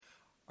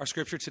Our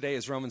scripture today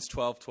is Romans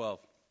 12:12.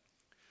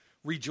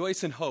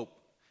 Rejoice in hope,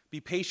 be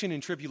patient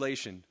in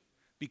tribulation,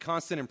 be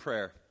constant in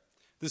prayer.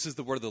 This is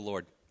the word of the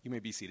Lord. You may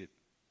be seated.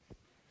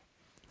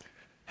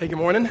 Hey, good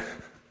morning.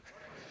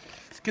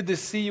 It's good to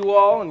see you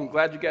all, and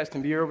glad you guys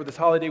can be here over this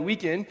holiday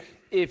weekend.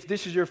 If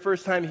this is your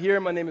first time here,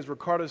 my name is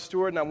Ricardo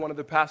Stewart, and I'm one of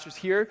the pastors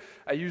here.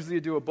 I usually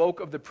do a bulk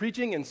of the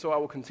preaching, and so I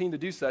will continue to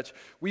do such.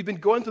 We've been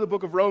going through the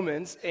book of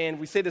Romans, and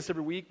we say this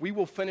every week. We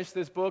will finish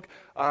this book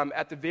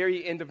at the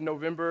very end of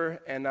November,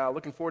 and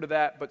looking forward to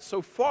that. But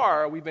so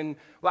far, we've been,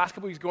 last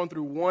couple weeks, going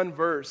through one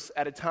verse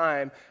at a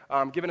time,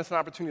 giving us an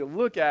opportunity to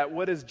look at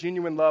what does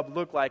genuine love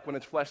look like when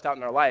it's fleshed out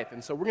in our life.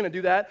 And so we're going to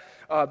do that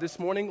this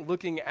morning,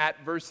 looking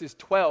at verses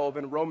 12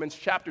 in Romans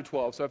chapter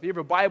 12. So if you have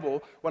a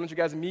Bible, why don't you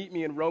guys meet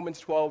me in Romans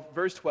 12,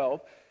 verse 12.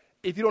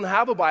 If you don't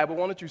have a Bible,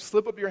 why don't you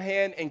slip up your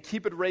hand and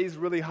keep it raised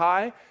really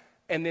high,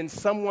 and then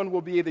someone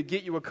will be able to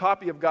get you a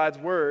copy of God's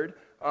Word.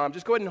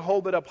 Just go ahead and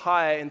hold it up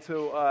high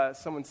until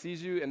someone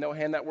sees you, and they'll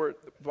hand that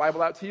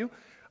Bible out to you.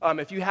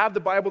 If you have the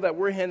Bible that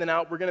we're handing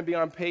out, we're going to be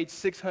on page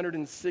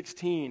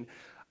 616.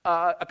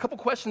 A couple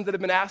questions that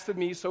have been asked of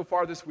me so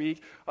far this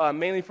week,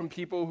 mainly from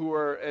people who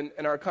are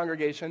in our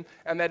congregation,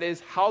 and that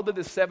is, how did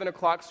the 7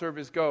 o'clock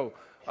service go?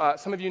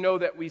 Some of you know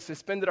that we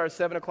suspended our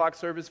 7 o'clock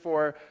service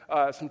for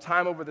some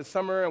time over the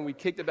summer, and we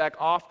kicked it back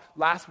off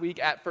last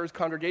week at First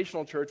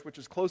Congregational Church, which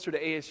is closer to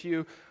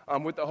ASU,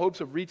 with the hopes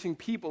of reaching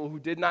people who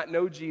did not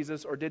know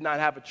Jesus or did not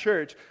have a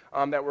church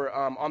that were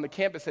on the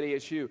campus at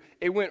ASU.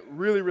 It went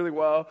really, really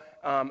well.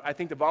 I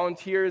think the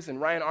volunteers,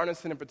 and Ryan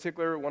Arneson in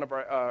particular, one of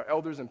our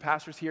elders and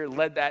pastors here,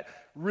 led that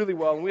really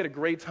well, and we had a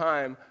great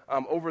time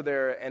over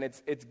there, and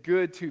it's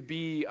good to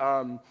be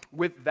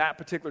with that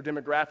particular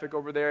demographic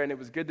over there, and it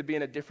was good to be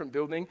in a different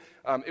building.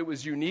 It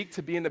was unique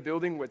to be in the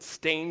building with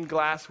stained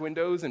glass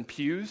windows and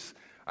pews.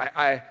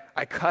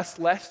 I cussed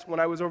less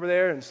when I was over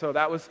there, and so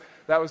that was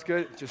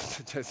good.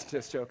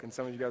 Just joking.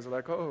 Some of you guys are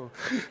like, oh,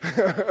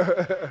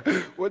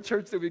 what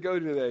church did we go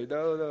to today?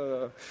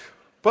 No.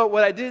 But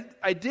what I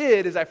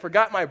did is I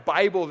forgot my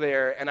Bible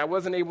there, and I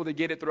wasn't able to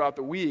get it throughout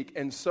the week,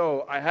 and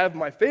so I have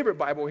my favorite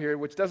Bible here,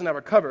 which doesn't have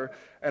a cover,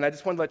 and I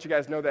just wanted to let you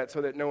guys know that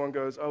so that no one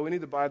goes, oh, we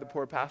need to buy the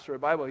poor pastor a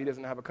Bible. He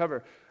doesn't have a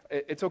cover.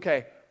 It's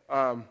okay.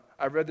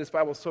 I've read this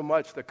Bible so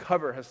much, the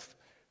cover has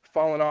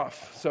fallen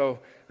off. So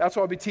that's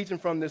what I'll be teaching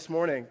from this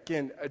morning.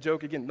 Again, a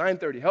joke again,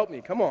 9:30. Help me.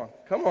 Come on.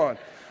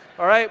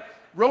 All right.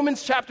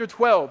 Romans chapter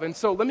 12. And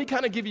so let me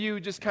kind of give you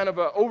just kind of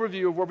an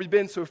overview of where we've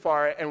been so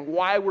far and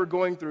why we're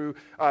going through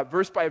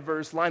verse by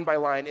verse, line by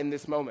line in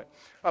this moment.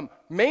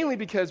 Mainly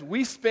because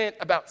we spent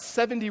about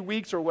 70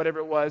 weeks or whatever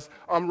it was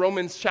on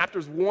Romans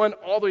chapters 1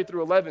 all the way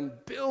through 11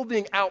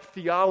 building out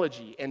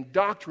theology and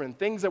doctrine,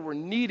 things that were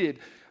needed,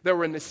 that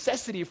were a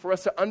necessity for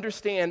us to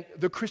understand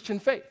the Christian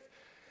faith.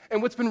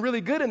 And what's been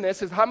really good in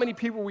this is how many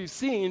people we've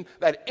seen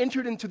that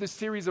entered into the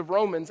series of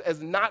Romans as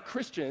not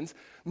Christians,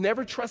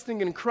 never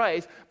trusting in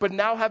Christ, but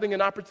now having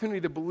an opportunity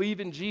to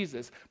believe in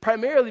Jesus,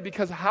 primarily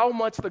because how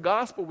much the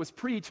gospel was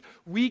preached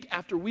week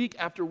after week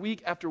after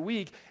week after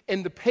week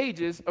in the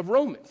pages of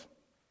Romans.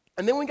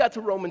 And then we got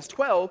to Romans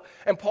 12,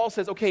 and Paul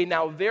says, okay,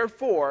 now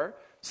therefore,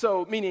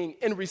 so meaning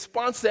in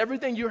response to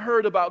everything you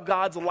heard about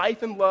God's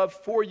life and love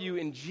for you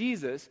in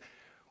Jesus,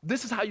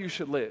 this is how you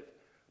should live.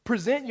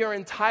 Present your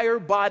entire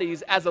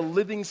bodies as a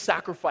living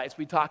sacrifice,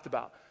 we talked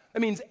about. That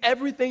means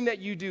everything that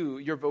you do,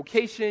 your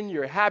vocation,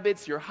 your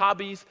habits, your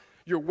hobbies,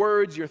 your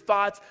words, your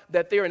thoughts,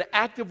 that they're an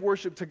act of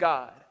worship to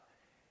God.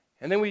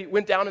 And then we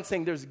went down and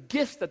saying there's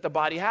gifts that the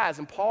body has,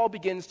 and Paul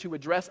begins to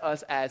address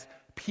us as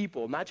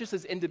people, not just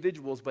as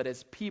individuals, but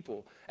as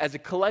people, as a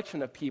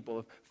collection of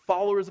people,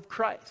 followers of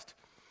Christ.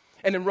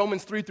 And in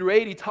Romans 3 through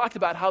 8, he talked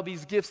about how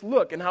these gifts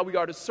look and how we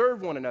are to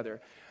serve one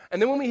another.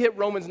 And then when we hit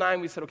Romans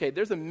 9, we said, okay,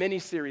 there's a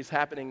mini-series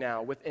happening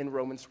now within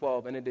Romans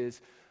 12, and it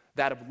is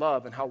that of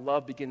love and how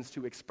love begins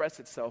to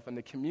express itself in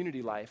the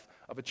community life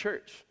of a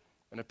church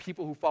and of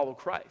people who follow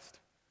Christ.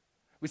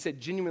 We said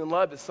genuine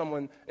love is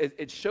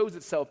it shows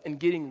itself in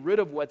getting rid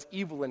of what's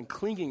evil and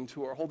clinging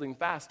to or holding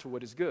fast to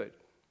what is good.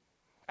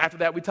 After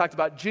that, we talked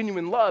about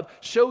genuine love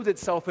shows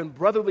itself in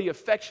brotherly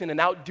affection and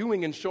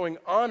outdoing and showing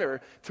honor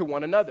to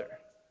one another.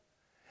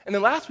 And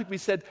then last week we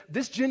said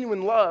this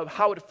genuine love,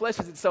 how it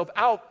fleshes itself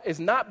out, is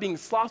not being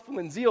slothful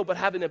in zeal, but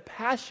having a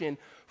passion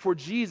for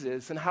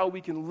Jesus and how we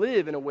can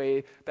live in a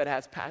way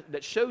that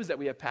shows that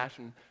we have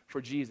passion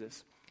for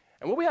Jesus.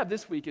 And what we have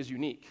this week is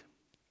unique.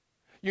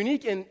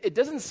 Unique, and it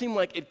doesn't seem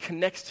like it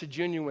connects to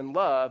genuine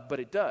love, but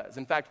it does.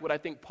 In fact, what I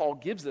think Paul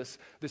gives us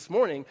this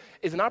morning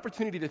is an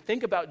opportunity to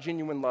think about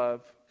genuine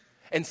love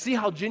and see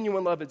how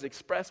genuine love is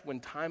expressed when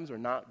times are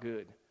not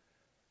good.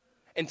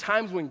 In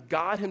times when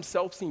God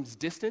himself seems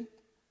distant,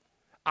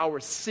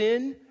 our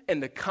sin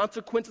and the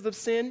consequences of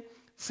sin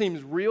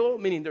seems real,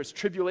 meaning there's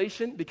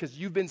tribulation because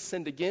you've been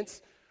sinned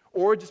against,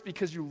 or just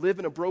because you live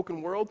in a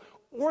broken world,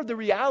 or the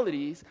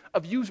realities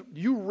of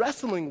you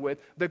wrestling with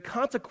the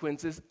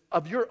consequences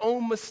of your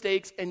own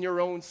mistakes and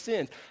your own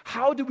sins.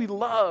 How do we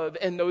love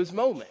in those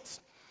moments?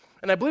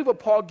 And I believe what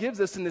Paul gives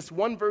us in this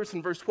one verse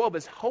in verse 12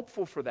 is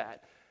helpful for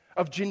that,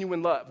 of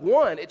genuine love.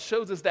 One, it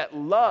shows us that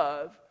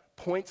love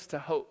points to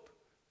hope.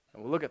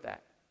 And we'll look at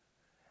that.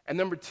 And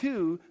number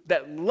two,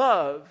 that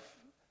love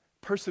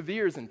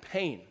perseveres in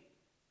pain.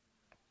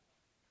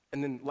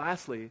 And then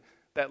lastly,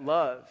 that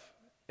love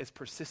is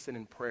persistent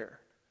in prayer.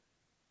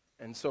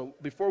 And so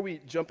before we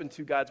jump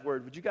into God's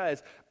word, would you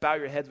guys bow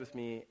your heads with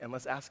me and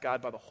let's ask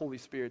God by the Holy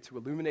Spirit to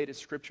illuminate his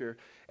scripture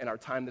in our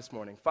time this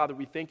morning. Father,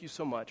 we thank you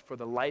so much for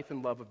the life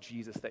and love of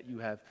Jesus that you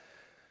have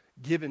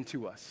given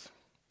to us.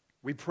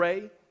 We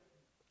pray,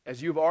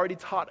 as you've already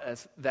taught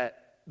us, that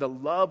the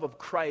love of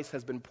Christ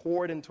has been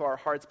poured into our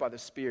hearts by the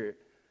Spirit.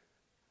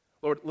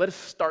 Lord, let us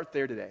start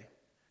there today.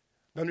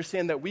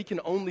 Understand that we can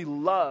only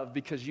love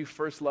because you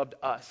first loved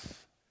us.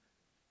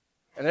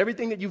 And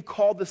everything that you've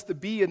called us to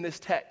be in this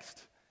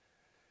text,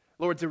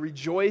 Lord, to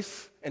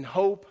rejoice and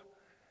hope,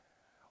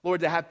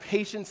 Lord, to have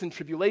patience in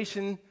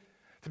tribulation,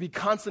 to be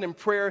constant in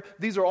prayer.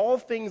 These are all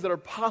things that are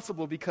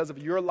possible because of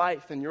your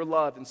life and your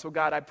love. And so,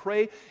 God, I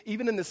pray,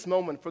 even in this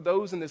moment, for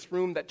those in this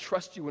room that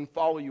trust you and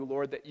follow you,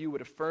 Lord, that you would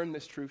affirm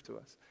this truth to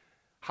us,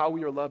 how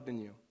we are loved in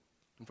you.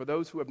 And for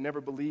those who have never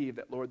believed,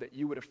 that, Lord, that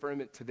you would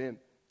affirm it to them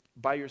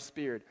by your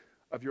Spirit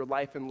of your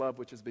life and love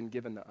which has been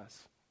given to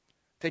us.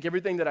 Take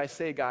everything that I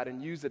say, God,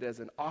 and use it as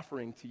an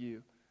offering to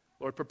you.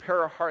 Lord,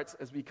 prepare our hearts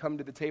as we come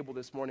to the table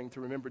this morning to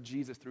remember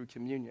Jesus through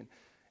communion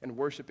and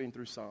worshiping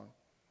through song.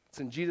 It's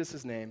in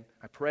Jesus' name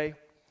I pray,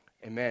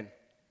 amen.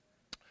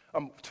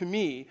 To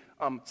me,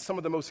 some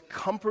of the most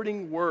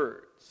comforting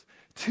words,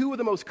 two of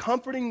the most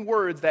comforting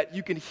words that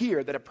you can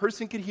hear, that a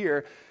person could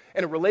hear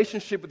in a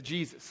relationship with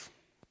Jesus.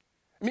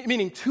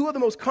 Meaning two of the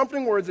most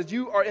comforting words as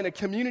you are in a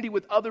community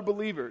with other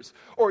believers,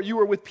 or you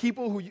are with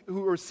people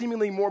who are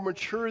seemingly more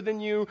mature than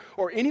you,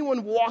 or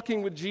anyone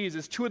walking with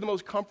Jesus, two of the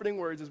most comforting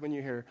words is when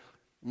you hear,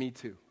 me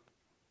too.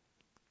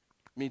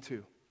 Me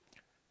too.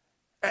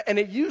 And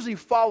it usually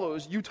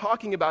follows you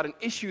talking about an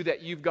issue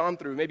that you've gone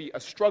through, maybe a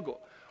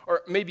struggle,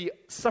 or maybe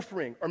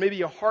suffering, or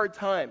maybe a hard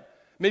time,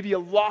 maybe a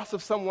loss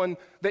of someone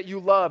that you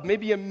love,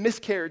 maybe a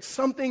miscarriage,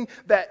 something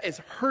that is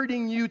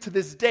hurting you to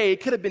this day.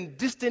 It could have been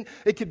distant,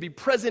 it could be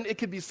present, it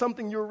could be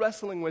something you're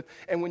wrestling with.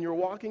 And when you're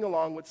walking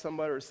along with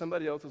somebody, or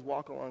somebody else is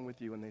walking along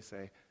with you, and they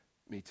say,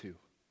 me too.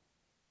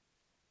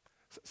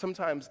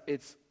 Sometimes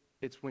it's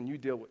when you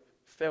deal with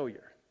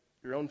failure,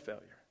 your own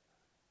failure.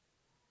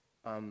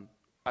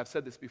 I've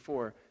said this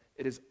before,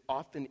 it is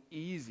often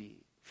easier,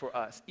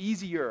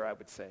 I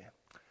would say,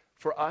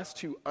 for us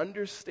to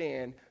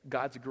understand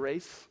God's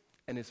grace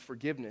and his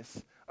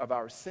forgiveness of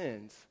our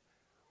sins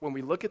when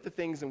we look at the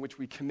things in which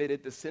we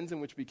committed, the sins in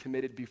which we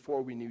committed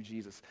before we knew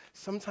Jesus.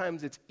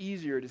 Sometimes it's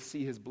easier to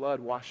see his blood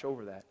wash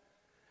over that.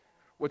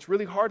 What's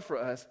really hard for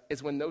us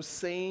is when those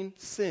same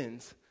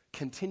sins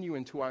continue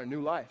into our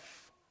new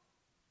life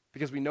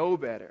because we know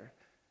better.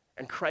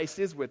 And Christ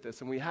is with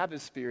us, and we have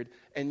his Spirit,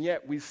 and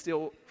yet we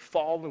still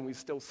fall, and we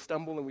still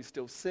stumble, and we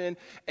still sin,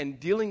 and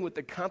dealing with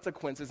the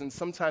consequences, and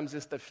sometimes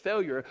just the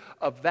failure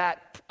of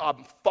that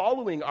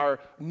following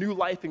our new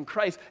life in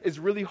Christ is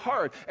really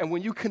hard. And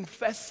when you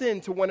confess sin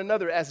to one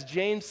another, as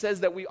James says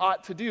that we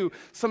ought to do,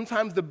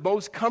 sometimes the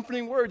most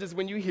comforting words is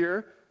when you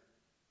hear,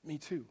 me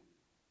too.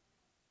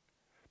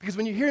 Because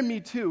when you hear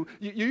me too,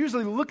 you're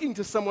usually looking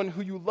to someone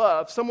who you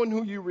love, someone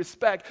who you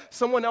respect,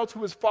 someone else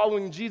who is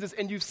following Jesus,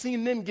 and you've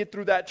seen them get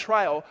through that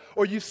trial,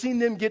 or you've seen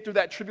them get through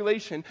that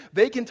tribulation.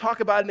 They can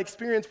talk about an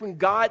experience when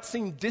God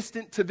seemed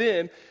distant to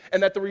them,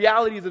 and that the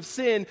realities of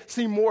sin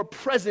seem more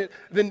present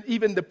than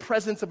even the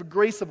presence of the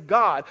grace of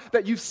God,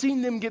 that you've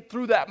seen them get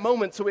through that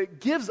moment. So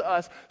it gives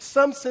us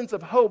some sense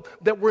of hope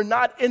that we're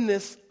not in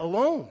this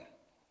alone.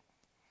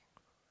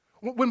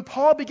 When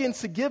Paul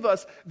begins to give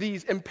us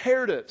these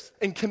imperatives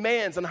and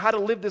commands on how to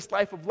live this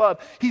life of love,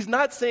 he's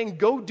not saying,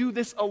 go do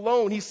this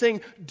alone. He's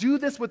saying, do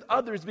this with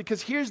others,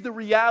 because here's the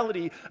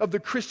reality of the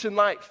Christian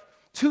life.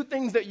 Two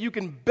things that you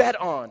can bet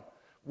on.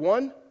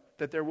 One,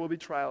 that there will be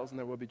trials and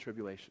there will be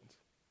tribulations.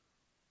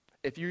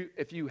 If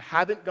you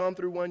haven't gone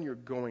through one, you're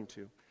going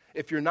to.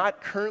 If you're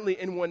not currently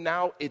in one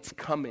now, it's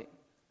coming.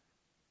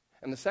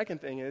 And the second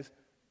thing is,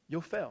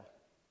 you'll fail.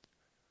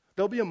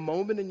 There'll be a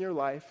moment in your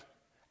life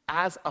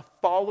as a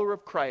follower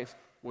of Christ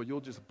where you'll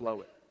just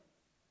blow it.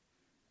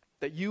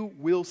 That you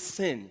will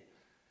sin.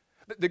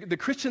 The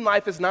Christian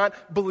life is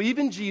not believe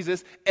in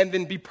Jesus and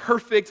then be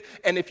perfect,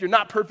 and if you're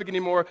not perfect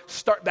anymore,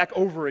 start back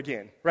over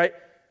again, right?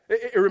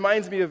 It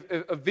reminds me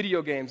of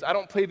video games. I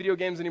don't play video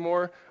games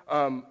anymore,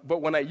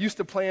 but when I used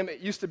to play them, it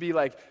used to be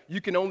like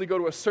you can only go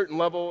to a certain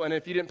level, and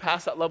if you didn't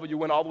pass that level, you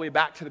went all the way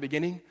back to the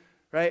beginning,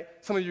 right?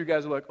 Some of you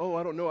guys are like, oh,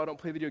 I don't know, I don't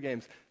play video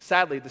games.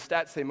 Sadly, the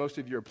stats say most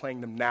of you are playing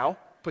them now.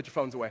 Put your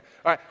phones away.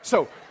 All right,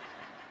 so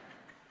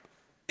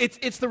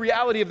it's the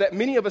reality of that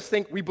many of us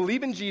think we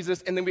believe in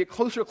Jesus and then we get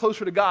closer and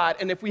closer to God,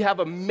 and if we have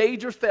a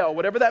major fail,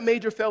 whatever that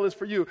major fail is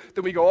for you,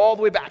 then we go all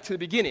the way back to the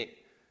beginning.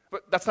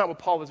 But that's not what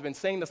Paul has been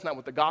saying. That's not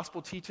what the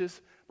gospel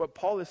teaches. What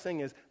Paul is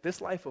saying is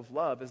this life of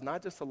love is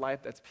not just a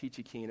life that's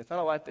peachy keen. It's not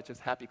a life that's just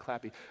happy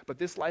clappy. But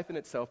this life in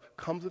itself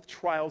comes with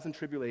trials and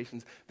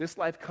tribulations. This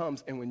life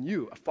comes, and when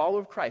you, a follower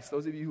of Christ,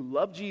 those of you who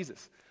love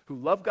Jesus, who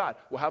love God,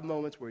 will have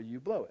moments where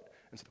you blow it.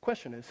 And so the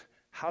question is,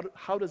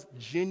 how does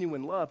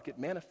genuine love get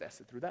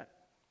manifested through that?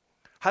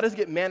 How does it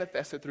get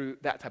manifested through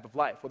that type of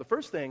life? Well, the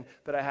first thing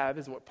that I have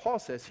is what Paul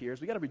says here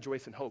is we got to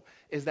rejoice in hope,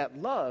 is that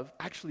love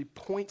actually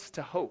points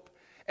to hope.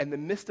 In the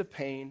midst of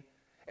pain,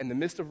 in the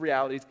midst of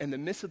realities, in the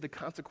midst of the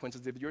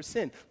consequences of your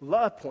sin,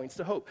 love points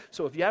to hope.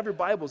 So if you have your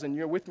Bibles and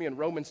you're with me in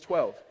Romans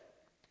 12,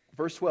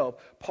 verse 12,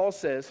 Paul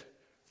says,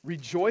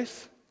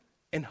 rejoice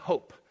in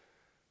hope.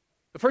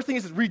 The first thing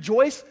is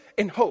rejoice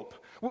in hope,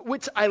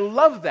 which I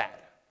love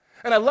that.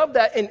 And I love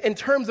that in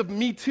terms of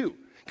me too.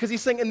 Because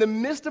he's saying in the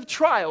midst of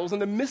trials, in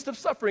the midst of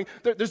suffering,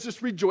 there's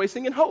just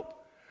rejoicing in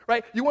hope,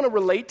 right? You want to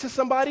relate to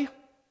somebody?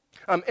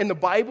 In the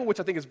Bible, which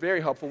I think is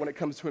very helpful when it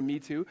comes to a me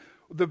too,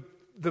 the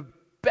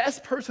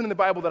best person in the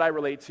Bible that I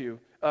relate to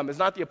is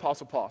not the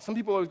Apostle Paul. Some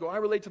people always go, I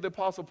relate to the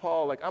Apostle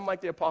Paul, like I'm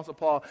like the Apostle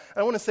Paul. And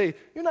I want to say,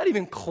 you're not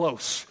even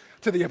close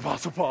to the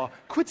Apostle Paul.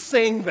 Quit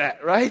saying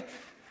that, right?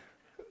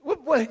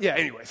 Yeah,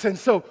 anyways. And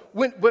so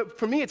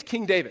for me, it's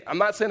King David. I'm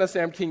not saying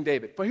I'm King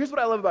David, but here's what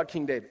I love about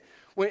King David.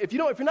 If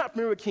you're not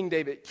familiar with King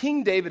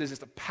David is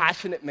just a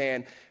passionate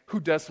man who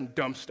does some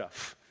dumb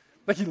stuff.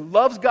 Like he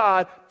loves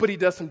God, but he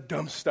does some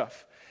dumb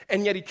stuff.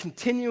 And yet he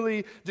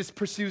continually just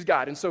pursues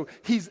God. And so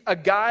he's a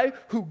guy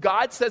who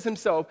God says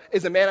himself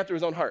is a man after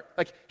his own heart.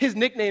 Like his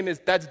nickname is,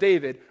 that's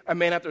David, a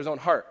man after his own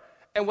heart.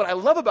 And what I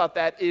love about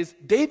that is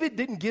David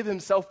didn't give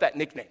himself that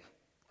nickname,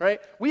 right?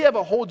 We have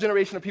a whole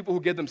generation of people who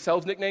give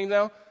themselves nicknames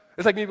now.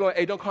 It's like me going,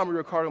 hey, don't call me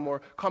Ricardo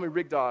more, call me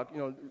Rick Dog,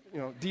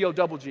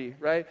 D-O-double-G,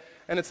 right?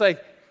 And it's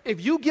like, if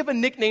you give a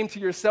nickname to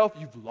yourself,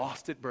 you've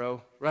lost it,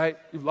 bro, right?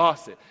 You've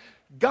lost it.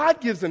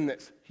 God gives him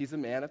this. He's a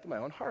man after my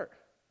own heart.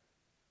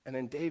 And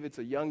then David's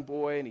a young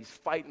boy, and he's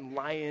fighting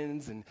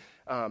lions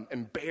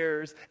and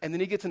bears. And then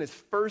he gets in his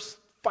first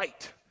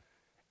fight.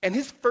 And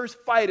his first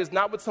fight is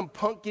not with some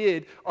punk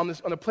kid on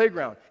the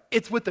playground.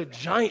 It's with a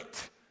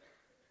giant.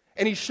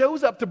 And he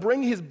shows up to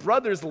bring his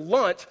brothers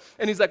lunch,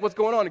 and he's like, what's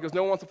going on? He goes,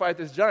 no one wants to fight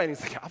this giant.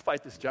 He's like, I'll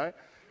fight this giant,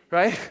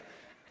 right?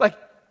 Like,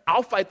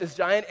 I'll fight this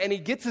giant, and he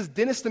gets his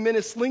Dennis the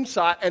Menace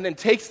slingshot and then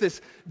takes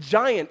this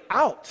giant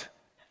out.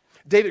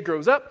 David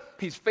grows up.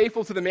 He's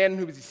faithful to the man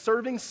who he's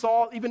serving,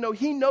 Saul, even though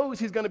he knows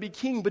he's going to be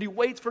king, but he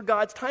waits for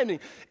God's timing.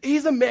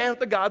 He's a man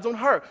after God's own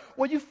heart.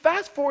 Well, you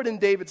fast forward in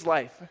David's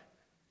life,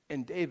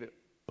 and David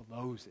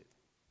blows it.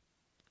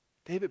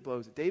 David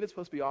blows it. David's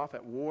supposed to be off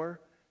at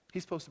war.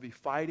 He's supposed to be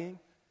fighting.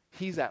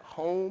 He's at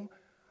home.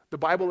 The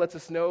Bible lets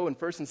us know in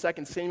 1 and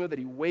 2 Samuel that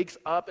he wakes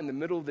up in the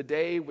middle of the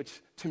day,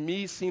 which to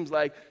me seems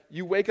like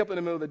you wake up in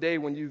the middle of the day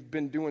when you've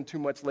been doing too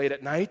much late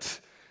at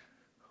night,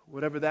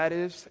 whatever that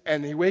is.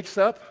 And he wakes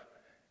up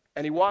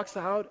and he walks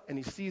out and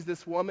he sees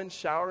this woman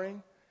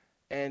showering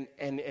and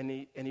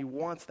he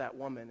wants that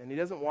woman. And he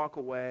doesn't walk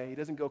away. He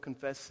doesn't go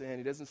confess sin.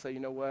 He doesn't say, you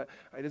know what?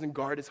 He doesn't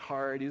guard his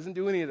heart. He doesn't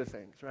do any of the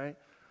things, right?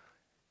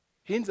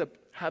 He ends up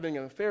having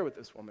an affair with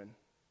this woman.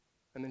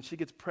 And then she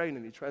gets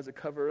pregnant. He tries to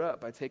cover her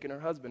up by taking her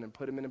husband and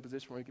put him in a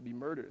position where he could be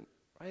murdered,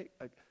 right?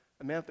 Like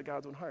a man after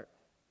God's own heart.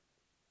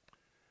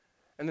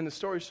 And then the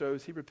story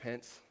shows he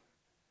repents.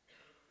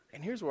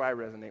 And here's where I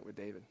resonate with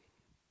David.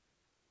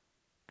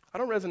 I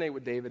don't resonate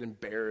with David in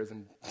bears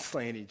and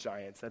slaying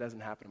giants. That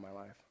hasn't happened in my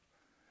life.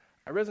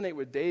 I resonate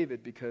with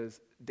David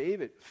because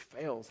David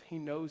fails. He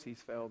knows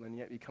he's failed, and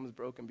yet he becomes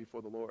broken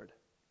before the Lord.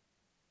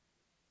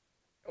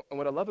 And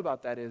what I love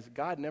about that is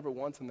God never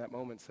once in that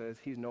moment says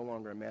he's no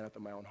longer a man after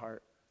my own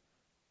heart.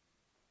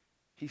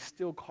 He's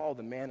still called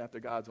a man after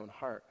God's own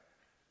heart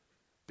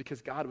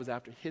because God was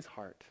after his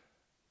heart.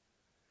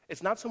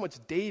 It's not so much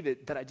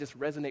David that I just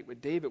resonate with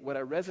David. What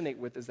I resonate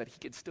with is that he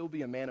could still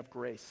be a man of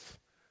grace,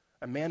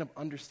 a man of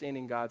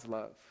understanding God's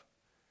love.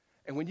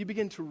 And when you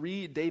begin to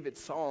read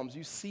David's Psalms,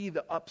 you see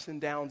the ups and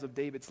downs of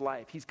David's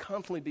life. He's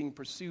constantly being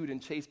pursued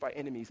and chased by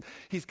enemies.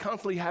 He's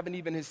constantly having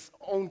even his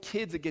own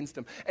kids against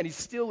him. And he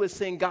still is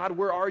saying, God,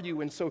 where are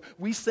you? And so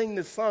we sing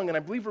this song, and I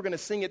believe we're going to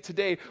sing it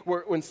today,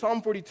 where in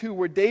Psalm 42,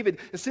 where David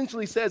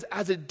essentially says,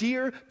 as a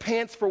deer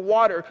pants for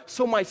water,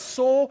 so my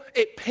soul,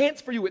 it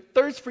pants for you, it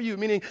thirsts for you.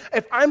 Meaning,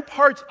 if I'm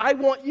parched, I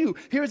want you.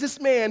 Here's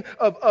this man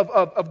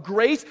of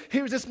grace.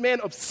 Here's this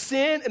man of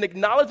sin and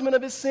acknowledgement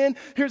of his sin.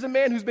 Here's a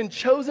man who's been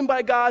chosen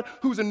by God,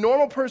 who's a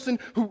normal person,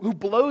 who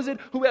blows it,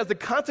 who has the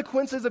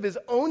consequences of his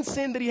own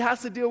sin that he has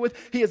to deal with.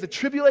 He has the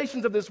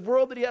tribulations of this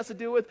world that he has to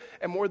deal with.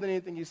 And more than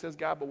anything, he says,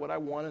 God, but what I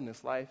want in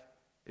this life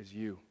is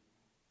you.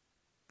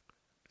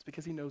 It's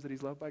because he knows that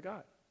he's loved by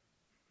God.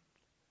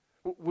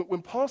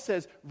 When Paul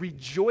says,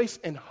 rejoice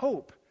and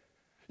hope,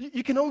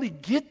 you can only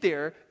get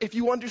there if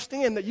you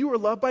understand that you are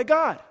loved by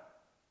God.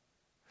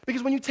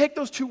 Because when you take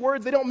those two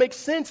words, they don't make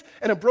sense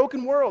in a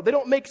broken world. They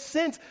don't make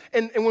sense.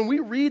 And when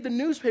we read the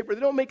newspaper, they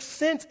don't make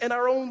sense in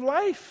our own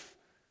life.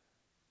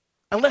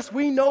 Unless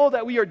we know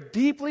that we are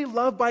deeply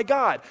loved by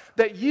God,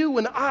 that you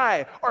and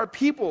I are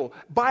people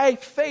by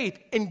faith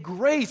and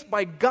grace,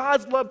 by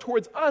God's love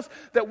towards us,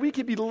 that we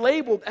can be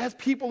labeled as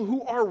people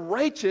who are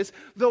righteous,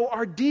 though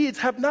our deeds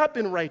have not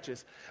been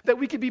righteous. That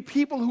we can be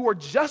people who are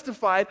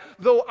justified,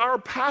 though our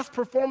past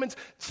performance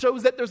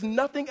shows that there's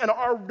nothing in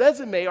our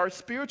resume, our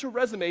spiritual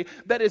resume,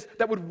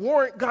 that would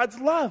warrant God's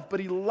love. But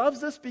he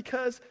loves us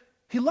because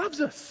he loves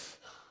us.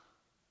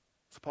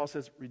 So Paul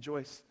says,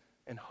 rejoice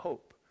and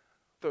hope.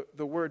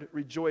 The word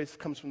rejoice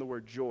comes from the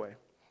word joy.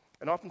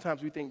 And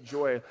oftentimes we think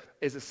joy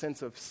is a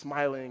sense of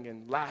smiling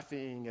and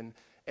laughing,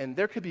 and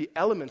there could be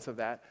elements of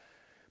that.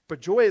 But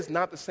joy is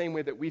not the same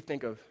way that we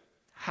think of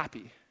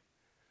happy.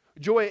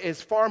 Joy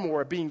is far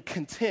more being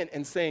content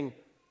and saying,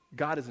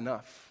 God is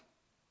enough.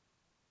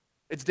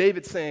 It's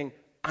David saying,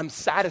 I'm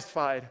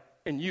satisfied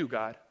in you,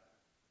 God.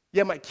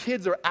 Yeah, my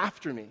kids are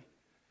after me.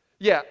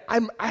 Yeah,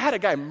 I had a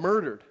guy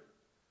murdered,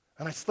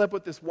 and I slept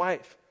with this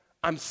wife.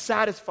 I'm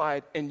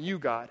satisfied in you,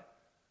 God.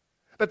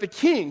 That the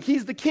king,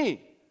 he's the king,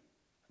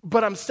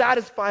 but I'm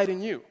satisfied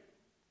in you.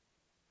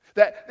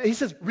 That he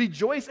says,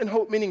 rejoice and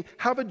hope, meaning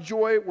have a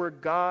joy where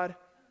God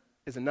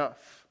is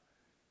enough.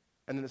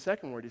 And then the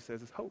second word he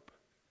says is hope.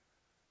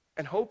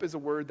 And hope is a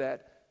word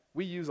that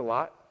we use a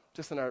lot,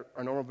 just in our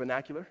normal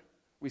vernacular.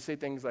 We say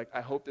things like,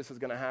 I hope this is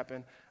going to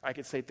happen. I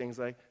could say things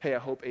like, hey, I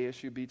hope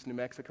ASU beats New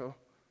Mexico.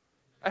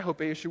 I hope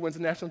ASU wins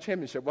the national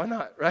championship. Why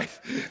not, right?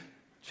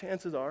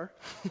 Chances are.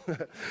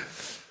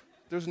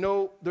 There's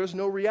no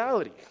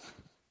reality.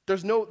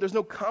 There's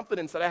no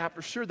confidence that I have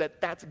for sure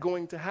that that's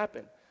going to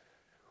happen.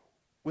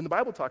 When the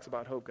Bible talks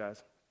about hope,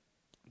 guys,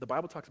 the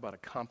Bible talks about a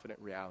confident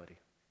reality,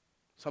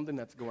 something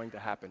that's going to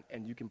happen,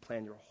 and you can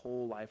plan your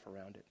whole life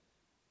around it,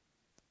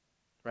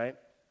 right?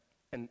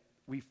 And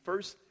we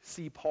first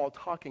see Paul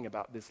talking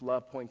about this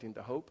love pointing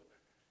to hope,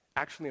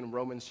 actually in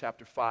Romans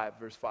chapter 5,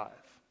 verse 5.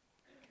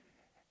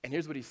 And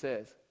here's what he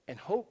says, and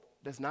hope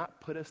does not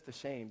put us to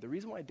shame. The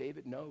reason why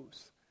David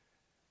knows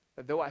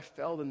that though I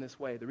failed in this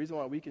way, the reason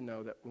why we can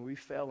know that when we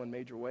fail in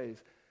major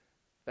ways,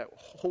 that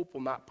hope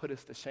will not put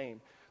us to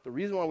shame. The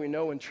reason why we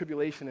know in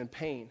tribulation and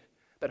pain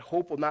that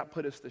hope will not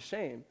put us to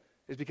shame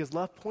is because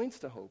love points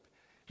to hope.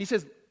 He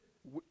says,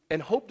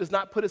 and hope does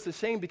not put us to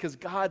shame because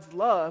God's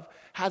love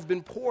has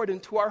been poured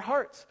into our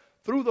hearts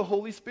through the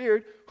Holy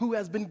Spirit who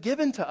has been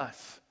given to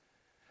us.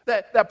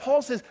 That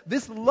Paul says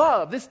this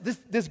love,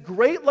 this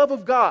great love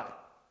of God,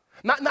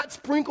 not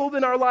sprinkled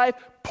in our life,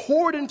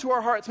 poured into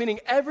our hearts,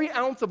 meaning every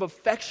ounce of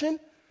affection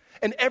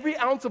and every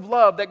ounce of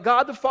love that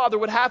God the Father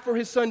would have for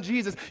his son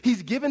Jesus,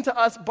 he's given to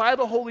us by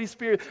the Holy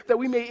Spirit that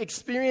we may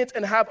experience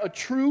and have a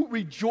true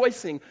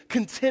rejoicing,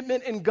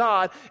 contentment in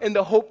God and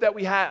the hope that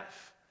we have.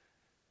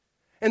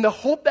 And the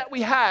hope that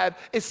we have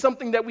is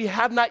something that we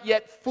have not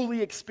yet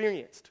fully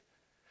experienced.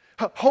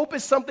 Hope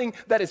is something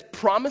that is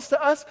promised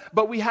to us,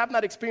 but we have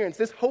not experienced.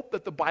 This hope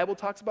that the Bible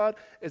talks about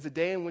is a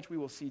day in which we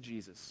will see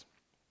Jesus.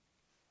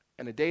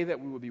 And a day that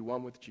we will be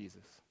one with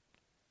Jesus.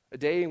 A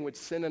day in which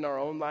sin in our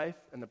own life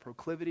and the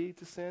proclivity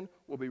to sin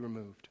will be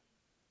removed.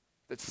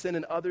 That sin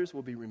in others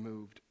will be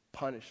removed,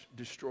 punished,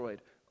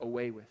 destroyed,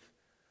 away with.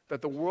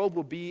 That the world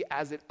will be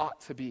as it ought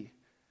to be.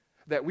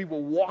 That we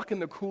will walk in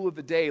the cool of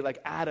the day like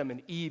Adam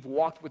and Eve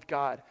walked with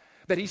God.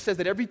 That he says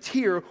that every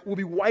tear will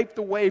be wiped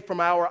away from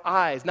our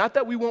eyes. Not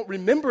that we won't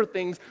remember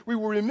things, we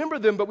will remember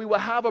them, but we will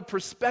have a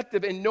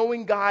perspective in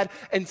knowing God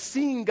and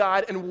seeing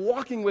God and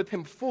walking with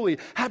him fully.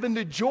 Having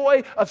the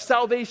joy of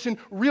salvation,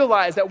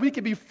 realize that we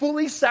can be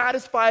fully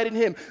satisfied in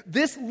him.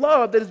 This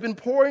love that has been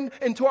poured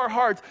into our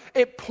hearts,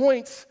 it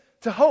points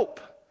to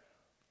hope.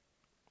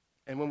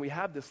 And when we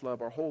have this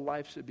love, our whole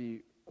life should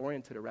be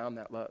oriented around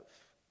that love.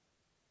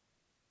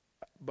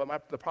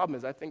 But the problem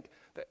is, I think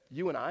that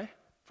you and I,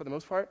 for the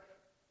most part,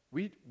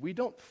 we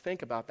don't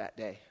think about that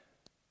day.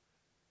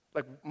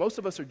 Like, most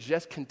of us are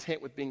just content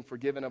with being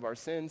forgiven of our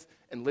sins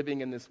and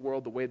living in this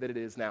world the way that it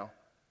is now.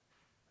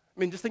 I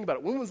mean, just think about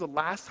it. When was the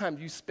last time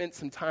you spent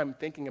some time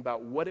thinking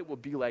about what it will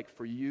be like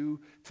for you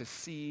to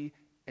see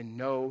and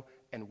know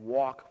and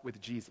walk with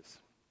Jesus?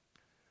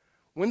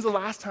 When's the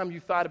last time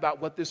you thought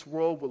about what this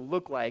world will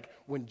look like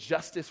when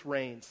justice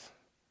reigns,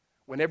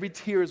 when every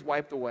tear is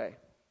wiped away,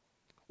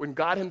 when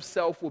God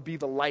himself will be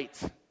the light?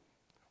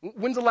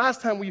 When's the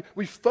last time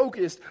we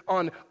focused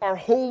on our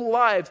whole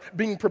lives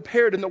being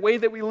prepared in the way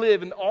that we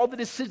live and all the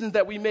decisions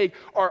that we make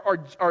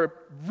are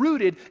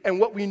rooted in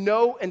what we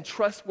know and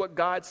trust what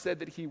God said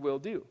that he will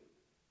do?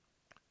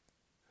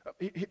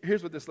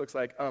 Here's what this looks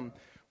like.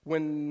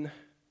 When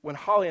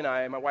Holly and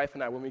I, my wife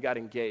and I, when we got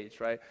engaged,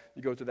 right?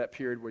 You go through that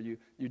period where you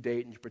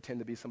date and you pretend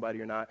to be somebody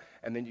you're not,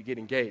 and then you get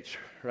engaged,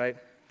 right?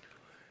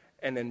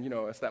 And then,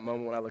 it's that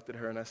moment when I looked at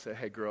her and I said,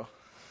 hey, girl,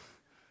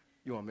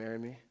 you want to marry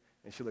me?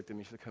 And she looked at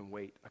me, she said,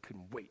 I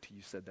couldn't wait till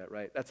you said that,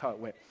 right? That's how it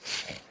went.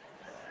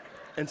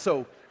 And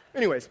so,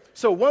 anyways,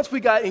 once we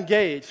got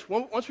engaged,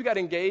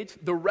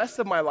 the rest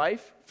of my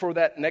life for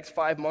that next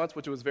 5 months,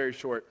 which was very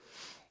short,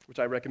 which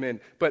I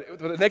recommend, but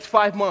the next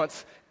 5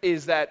 months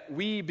is that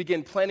we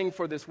begin planning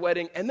for this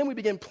wedding, and then we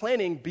begin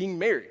planning being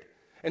married.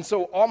 And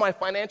so all my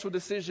financial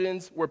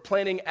decisions were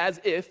planning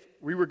as if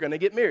we were going to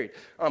get married.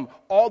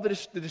 All the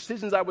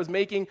decisions I was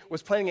making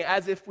was planning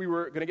as if we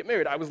were going to get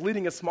married. I was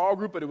leading a small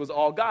group, but it was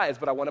all guys,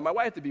 but I wanted my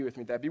wife to be with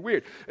me. That'd be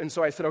weird. And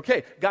so I said,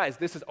 okay, guys,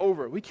 this is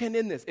over. We can't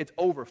end this. It's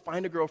over.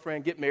 Find a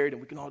girlfriend, get married,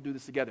 and we can all do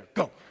this together.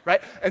 Go,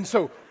 right? And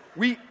so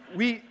we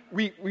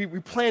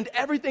planned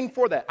everything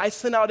for that. I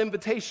sent out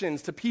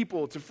invitations to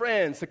people, to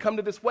friends, to come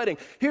to this wedding.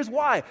 Here's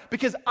why.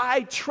 Because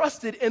I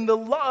trusted in the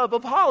love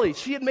of Holly.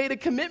 She had made a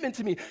commitment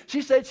to me.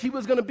 She said she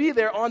was going to be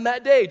there on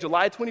that day,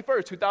 July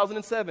 21st,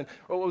 2007,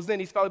 or what was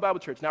then East Valley Bible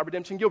Church, now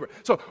Redemption Gilbert.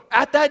 So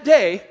at that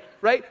day,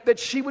 right, that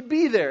she would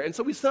be there. And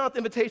so we sent out the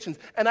invitations.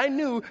 And I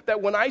knew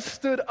that when I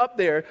stood up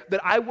there,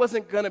 that I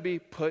wasn't going to be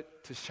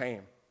put to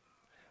shame.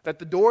 That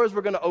the doors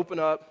were going to open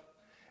up,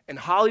 and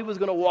Holly was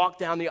going to walk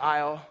down the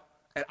aisle,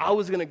 and I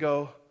was going to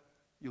go,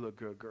 "You look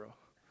good, girl."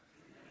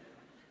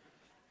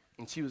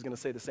 And she was going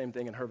to say the same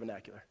thing in her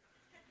vernacular,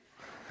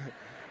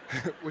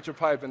 which would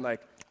probably have been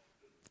like,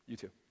 "You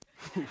too."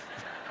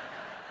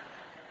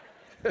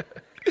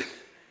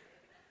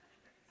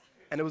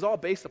 And it was all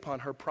based upon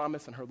her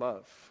promise and her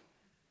love.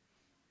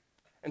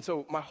 And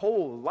so my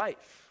whole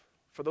life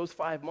for those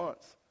 5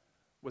 months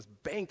was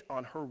banked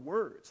on her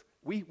words.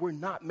 We were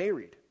not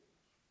married.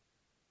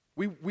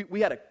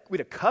 We had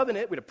a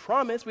covenant, we had a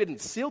promise, we hadn't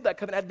sealed that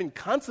covenant, it had been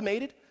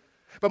consummated,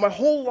 but my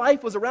whole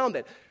life was around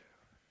it.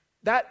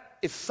 That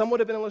is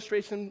somewhat of an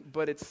illustration,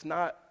 but it's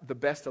not the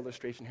best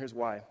illustration. Here's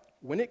why.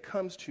 When it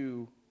comes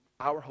to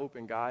our hope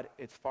in God,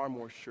 it's far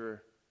more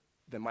sure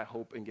than my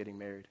hope in getting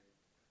married.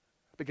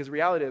 Because the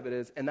reality of it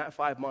is, in that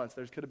 5 months,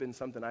 there could have been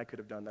something I could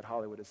have done that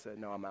Holly would have said,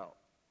 "No, I'm out."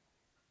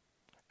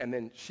 And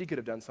then she could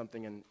have done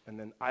something, and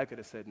then I could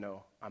have said,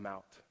 "No, I'm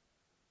out."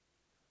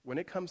 When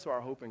it comes to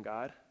our hope in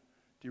God,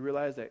 do you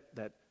realize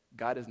that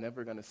God is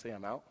never going to say,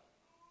 "I'm out"?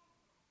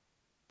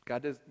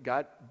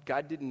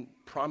 God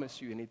didn't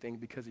promise you anything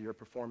because of your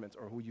performance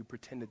or who you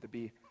pretended to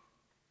be.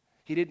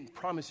 He didn't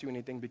promise you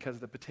anything because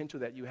of the potential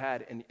that you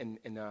had in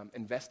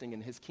investing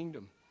in his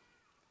kingdom.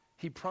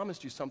 He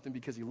promised you something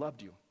because he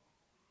loved you.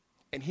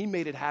 And he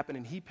made it happen,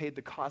 and he paid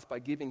the cost by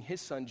giving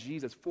his son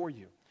Jesus for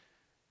you.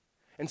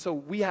 And so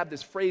we have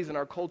this phrase in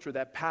our culture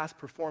that past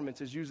performance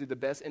is usually the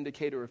best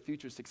indicator of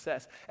future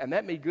success. And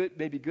that may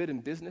be good in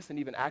business and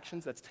even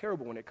actions. That's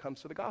terrible when it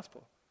comes to the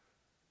gospel.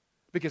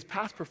 Because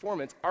past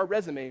performance, our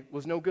resume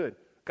was no good.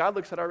 God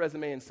looks at our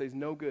resume and says,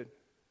 "No good."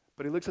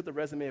 But he looks at the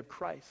resume of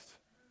Christ,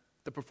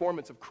 the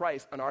performance of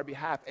Christ on our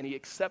behalf, and he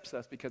accepts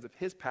us because of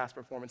his past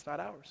performance, not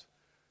ours.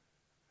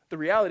 The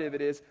reality of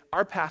it is,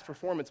 our past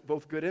performance,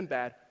 both good and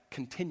bad,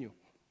 continue.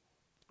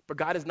 But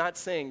God is not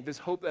saying, this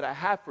hope that I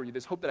have for you,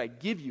 this hope that I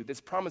give you,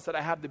 this promise that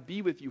I have to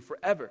be with you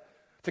forever,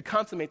 to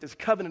consummate this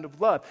covenant of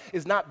love,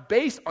 is not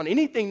based on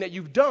anything that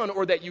you've done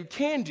or that you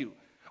can do,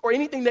 or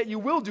anything that you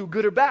will do,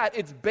 good or bad.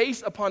 It's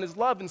based upon his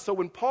love. And so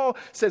when Paul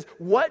says,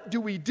 what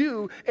do we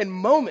do in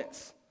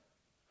moments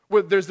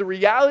where there's the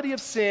reality of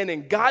sin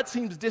and God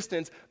seems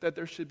distant, that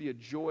there should be a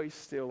joy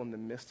still in the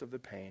midst of the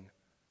pain,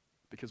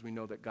 because we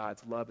know that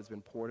God's love has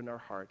been poured in our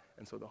heart.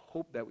 And so the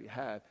hope that we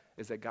have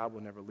is that God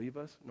will never leave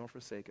us nor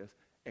forsake us,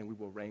 and we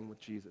will reign with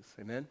Jesus.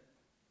 Amen?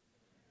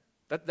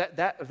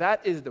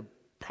 That is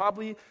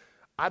probably,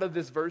 out of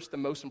this verse, the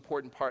most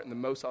important part, and the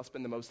most I'll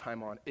spend the most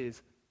time on,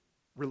 is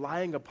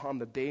relying upon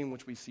the day in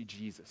which we see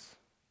Jesus.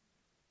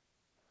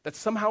 That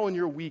somehow in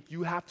your week,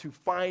 you have to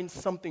find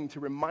something to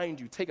remind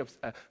you. Take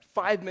a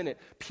 5-minute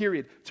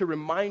period to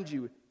remind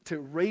you, to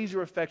raise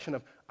your affection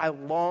of, I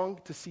long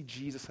to see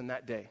Jesus in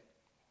that day.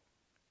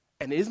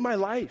 And is my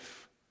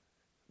life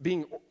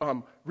being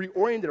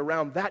reoriented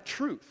around that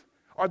truth?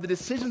 Are the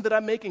decisions that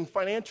I'm making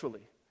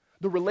financially,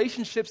 the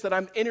relationships that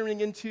I'm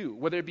entering into,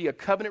 whether it be a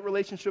covenant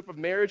relationship of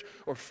marriage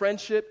or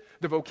friendship,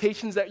 the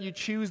vocations that you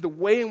choose, the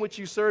way in which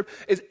you serve,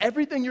 is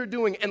everything you're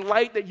doing in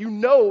light that you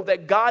know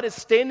that God is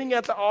standing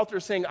at the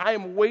altar saying, I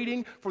am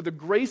waiting for the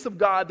grace of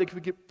God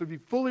to be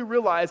fully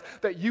realized,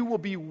 that you will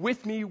be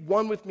with me,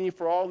 one with me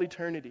for all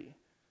eternity?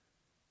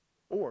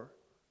 Or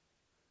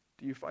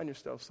do you find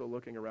yourself still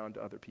looking around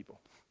to other people,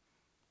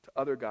 to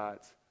other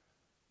gods,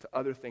 to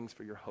other things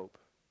for your hope?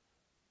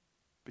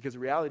 Because the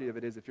reality of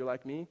it is, if you're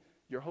like me,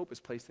 your hope is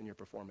placed in your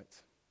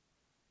performance.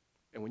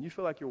 And when you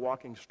feel like you're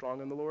walking strong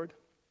in the Lord,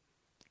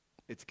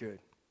 it's good.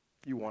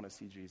 You want to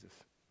see Jesus.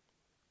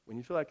 When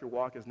you feel like your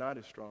walk is not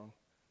as strong,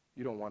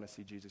 you don't want to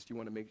see Jesus. You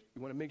want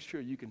to make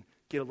sure you can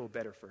get a little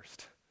better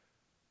first.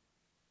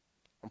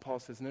 And Paul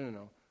says,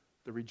 no.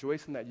 The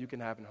rejoicing that you can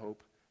have in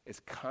hope is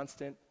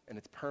constant and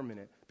it's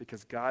permanent,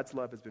 because God's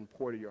love has been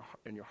poured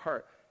in your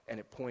heart, and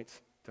it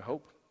points to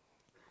hope.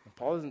 And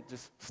Paul doesn't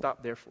just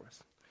stop there for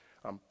us.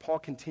 Paul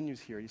continues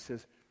here. He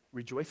says,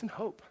 rejoice in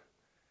hope.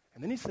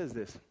 And then he says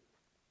this,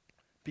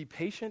 be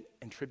patient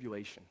in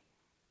tribulation.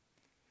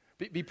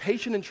 Be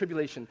patient in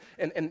tribulation.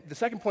 And the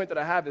second point that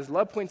I have is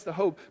love points to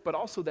hope, but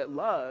also that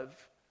love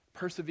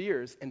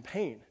perseveres in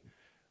pain.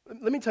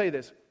 Let me tell you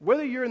this.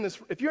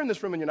 If you're in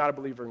this room and you're not a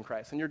believer in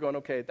Christ, and you're going,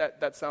 okay,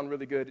 that sounds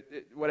really good,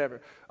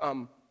 whatever.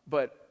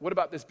 But what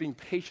about this being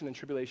patient in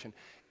tribulation?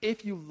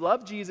 If you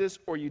love Jesus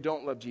or you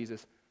don't love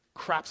Jesus,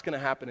 crap's going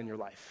to happen in your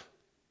life.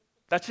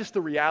 That's just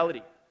the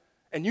reality.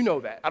 And you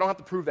know that. I don't have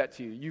to prove that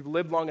to you. You've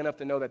lived long enough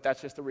to know that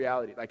that's just the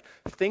reality. Like,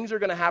 things are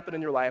going to happen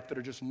in your life that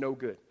are just no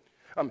good.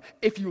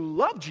 If you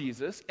love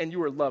Jesus and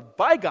you are loved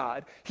by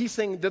God, he's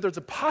saying that there's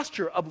a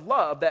posture of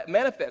love that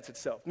manifests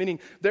itself, meaning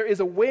there is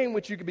a way in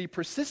which you can be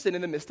persistent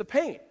in the midst of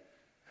pain.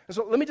 And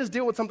so let me just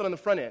deal with something on the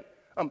front end.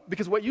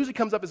 Because what usually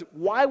comes up is,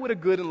 why would a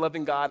good and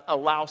loving God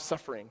allow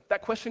suffering?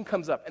 That question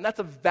comes up, and that's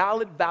a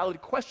valid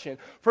question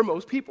for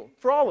most people,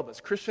 for all of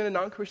us, Christian and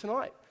non-Christian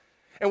alike.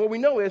 And what we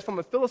know is, from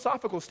a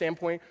philosophical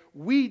standpoint,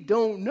 we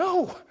don't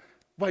know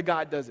why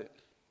God does it.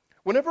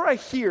 Whenever I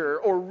hear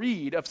or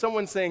read of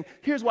someone saying,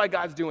 here's why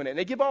God's doing it, and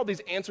they give all these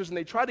answers and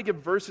they try to give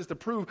verses to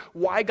prove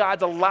why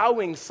God's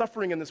allowing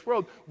suffering in this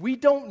world, we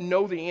don't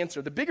know the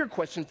answer. The bigger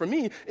question for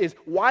me is,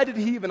 why did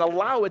he even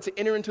allow it to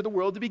enter into the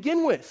world to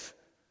begin with?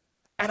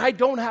 And I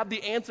don't have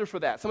the answer for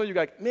that. Some of you are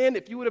like, man,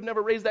 if you would have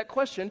never raised that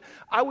question,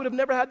 I would have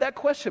never had that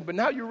question. But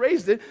now you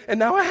raised it, and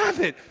now I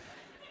have it.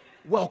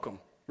 Welcome,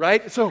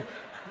 right? So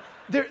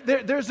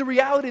there's the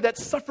reality that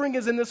suffering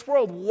is in this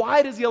world.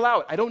 Why does he allow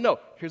it? I don't know.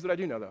 Here's what I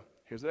do know, though.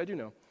 Here's what I do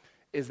know,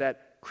 is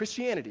that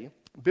Christianity,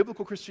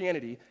 biblical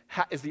Christianity,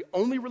 is the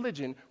only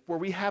religion where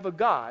we have a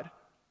God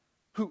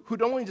who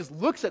not only just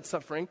looks at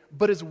suffering,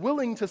 but is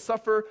willing to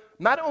suffer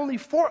not only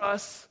for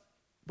us,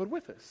 but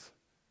with us.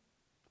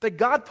 That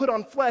God put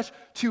on flesh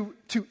to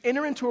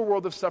enter into a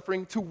world of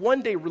suffering, to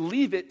one day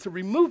relieve it, to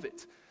remove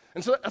it.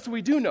 And so that's what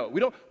we do know. We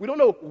don't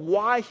know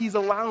why he's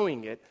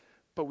allowing it,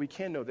 but we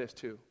can know this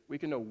too. We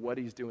can know what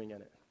he's doing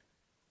in it.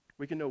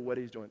 We can know what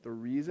he's doing. The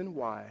reason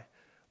why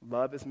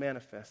love is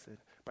manifested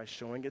by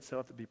showing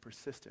itself to be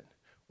persistent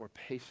or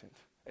patient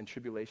in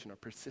tribulation, or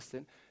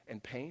persistent in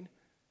pain,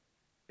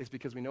 is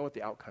because we know what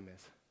the outcome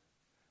is.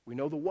 We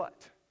know the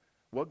what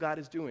God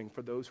is doing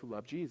for those who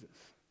love Jesus.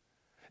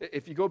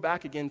 If you go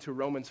back again to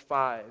Romans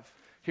 5,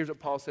 here's what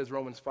Paul says,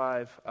 Romans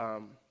 5,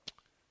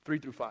 3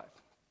 through 5.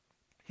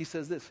 He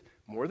says this,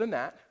 more than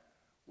that,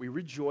 we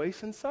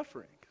rejoice in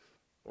sufferings,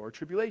 or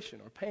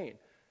tribulation, or pain,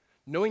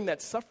 knowing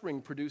that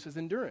suffering produces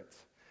endurance,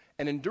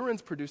 and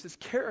endurance produces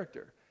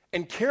character,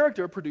 and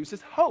character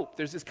produces hope.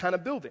 There's this kind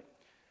of building.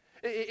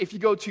 If you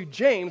go to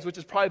James, which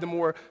is probably the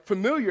more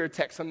familiar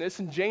text on this,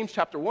 in James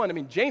chapter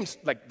 1, James,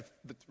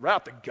 right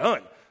out the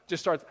gun,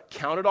 just starts,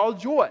 count it all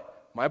joy,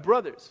 my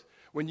brothers,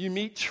 when you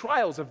meet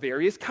trials of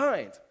various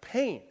kinds,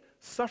 pain,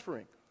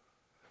 suffering.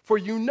 For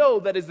you know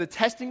that as the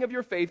testing of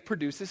your faith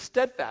produces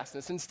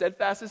steadfastness, and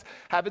steadfastness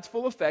have its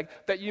full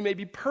effect, that you may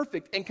be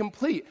perfect and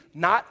complete,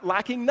 not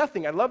lacking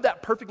nothing. I love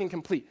that, perfect and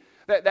complete.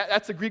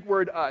 That's the Greek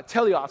word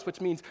teleos,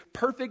 which means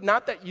perfect,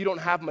 not that you don't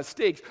have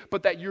mistakes,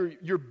 but that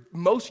you're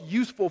most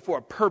useful for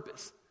a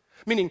purpose.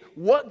 Meaning,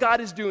 what God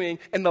is doing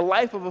in the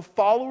life of a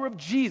follower of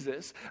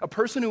Jesus, a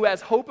person who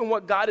has hope in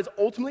what God is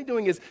ultimately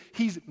doing, is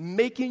he's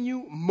making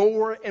you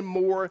more and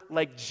more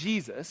like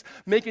Jesus,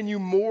 making you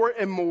more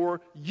and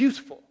more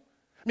useful.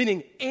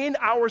 Meaning, in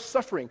our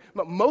suffering,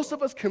 most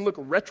of us can look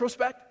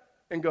retrospect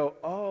and go,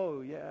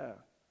 oh yeah,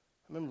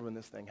 I remember when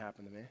this thing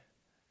happened to me.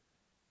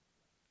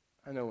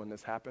 I know when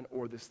this happened,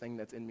 or this thing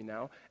that's in me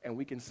now. And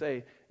we can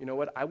say, you know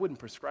what, I wouldn't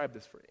prescribe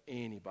this for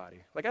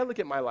anybody. Like, I look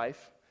at my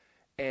life,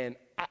 and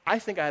I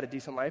think I had a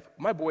decent life.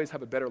 My boys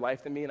have a better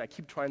life than me, and I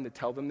keep trying to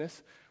tell them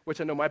this,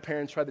 which I know my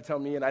parents tried to tell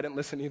me, and I didn't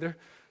listen either.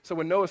 So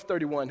when Noah's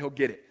 31, he'll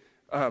get it.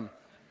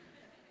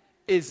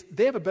 Is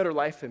they have a better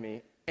life than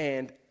me,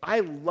 and I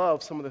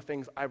love some of the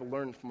things I've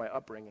learned from my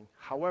upbringing.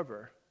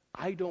 However,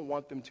 I don't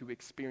want them to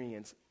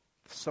experience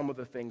some of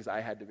the things I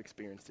had to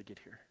experience to get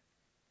here.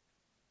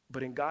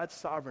 But in God's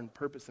sovereign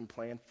purpose and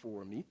plan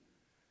for me,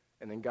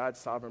 and in God's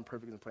sovereign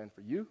perfect plan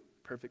for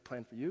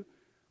you,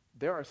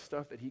 there are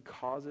stuff that he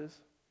causes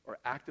or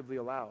actively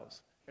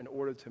allows in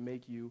order to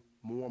make you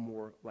more and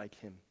more like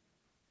him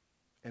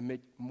and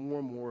make more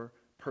and more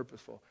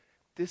purposeful.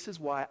 This is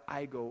why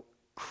I go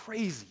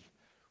crazy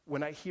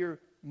when I hear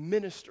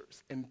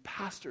ministers and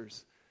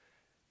pastors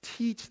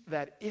teach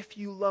that if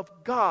you love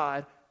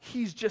God,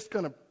 he's just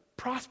going to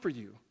prosper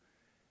you.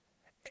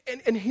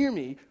 And hear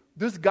me,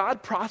 does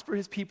God prosper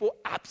his people?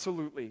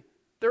 Absolutely.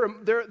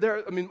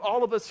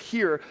 All of us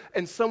here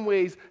in some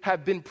ways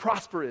have been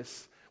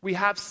prosperous. We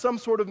have some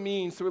sort of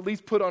means to at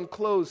least put on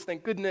clothes,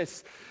 thank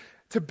goodness,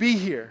 to be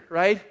here,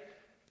 right?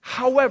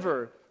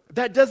 However,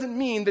 that doesn't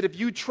mean that if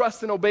you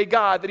trust and obey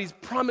God, that he's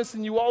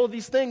promising you all of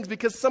these things,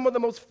 because some of the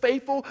most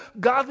faithful,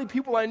 godly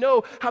people I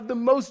know have the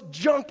most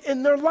junk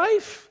in their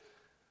life.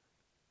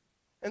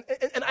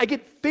 And I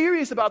get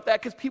furious about that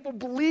because people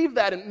believe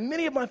that, and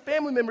many of my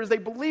family members, they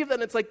believe that,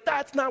 and it's like,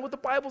 that's not what the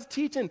Bible's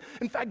teaching.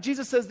 In fact,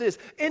 Jesus says this,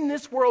 in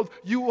this world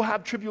you will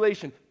have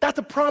tribulation. That's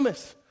a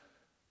promise.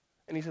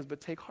 And he says,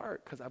 but take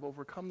heart, because I've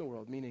overcome the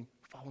world, meaning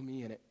follow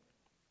me in it.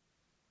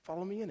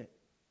 Follow me in it.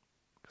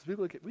 Because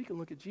we can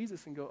look at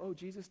Jesus and go, oh,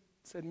 Jesus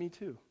said me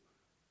too.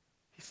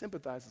 He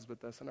sympathizes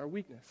with us in our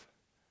weakness.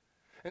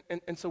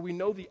 And so we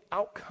know the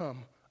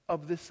outcome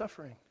of this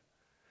suffering.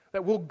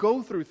 That we'll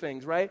go through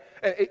things, right?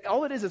 And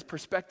all it is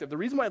perspective. The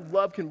reason why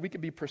we can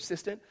be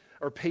persistent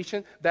or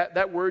patient,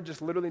 that word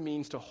just literally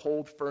means to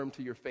hold firm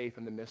to your faith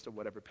in the midst of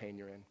whatever pain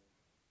you're in.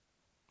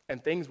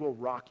 And things will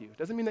rock you. It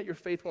doesn't mean that your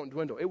faith won't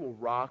dwindle. It will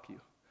rock you,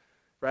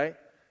 right?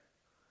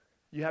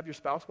 You have your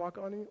spouse walk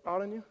out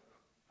on you,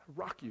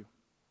 rock you.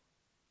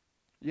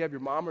 You have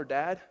your mom or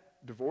dad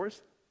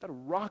divorced, that'll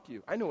rock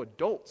you. I know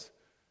adults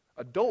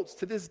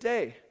to this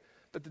day,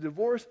 that the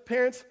divorced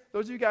parents,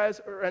 those of you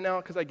guys right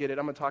now, because I get it,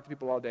 I'm going to talk to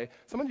people all day.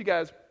 Some of you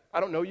guys, I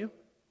don't know you,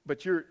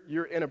 but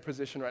you're in a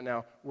position right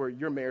now where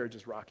your marriage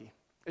is rocky.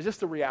 It's just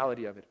the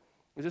reality of it.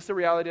 It's just the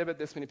reality of it,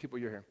 this many people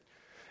you're here.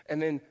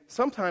 And then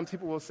sometimes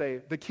people will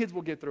say, the kids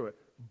will get through it.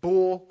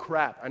 Bull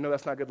crap. I know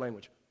that's not good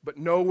language, but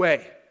no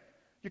way.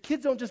 Your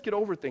kids don't just get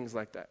over things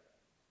like that.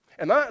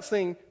 And I'm not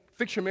saying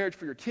fix your marriage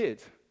for your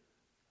kids.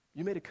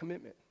 You made a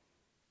commitment.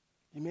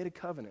 You made a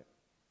covenant.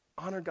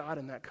 Honor God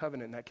in that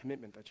covenant and that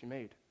commitment that you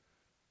made.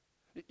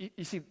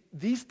 You see,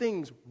 these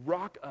things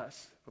rock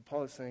us, but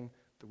Paul is saying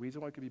the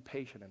reason why we can be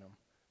patient in them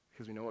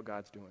because we know what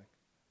God's doing.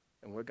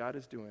 And what God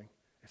is doing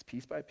is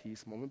piece by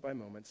piece, moment by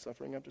moment,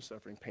 suffering after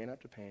suffering, pain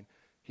after pain.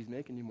 He's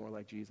making you more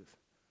like Jesus.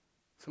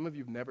 Some of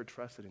you have never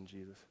trusted in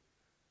Jesus.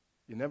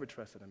 You never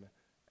trusted him.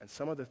 And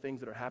some of the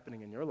things that are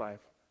happening in your life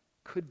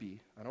could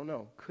be, I don't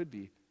know, could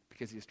be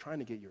because he's trying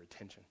to get your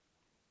attention.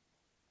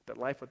 That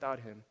life without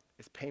him,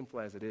 as painful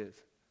as it is,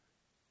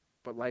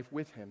 but life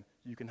with him,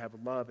 you can have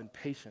love and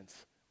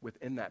patience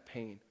within that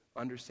pain,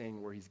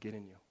 understanding where he's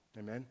getting you.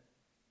 Amen?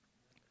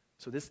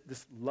 So this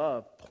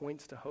love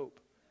points to hope.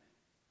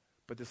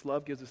 But this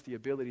love gives us the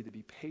ability to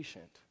be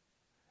patient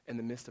in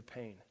the midst of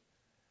pain.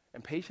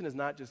 And patient is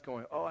not just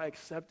going, oh, I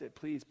accept it.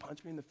 Please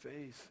punch me in the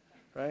face,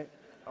 right?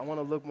 I want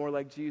to look more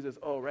like Jesus.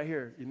 Oh, right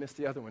here, you missed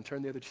the other one.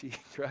 Turn the other cheek,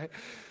 right?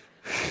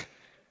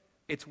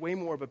 It's way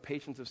more of a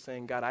patience of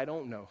saying, God, I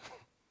don't know,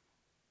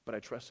 but I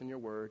trust in your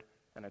word,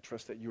 and I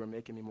trust that you are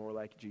making me more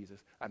like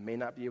Jesus. I may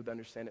not be able to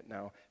understand it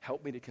now.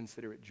 Help me to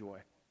consider it joy.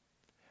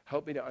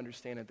 Help me to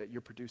understand it that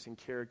you're producing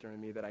character in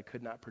me that I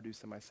could not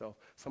produce in myself.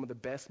 Some of the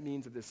best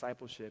means of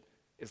discipleship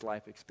is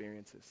life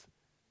experiences.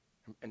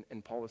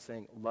 And Paul is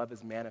saying love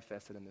is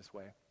manifested in this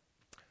way.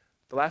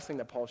 The last thing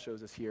that Paul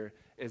shows us here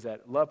is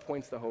that love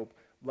points to hope.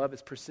 Love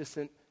is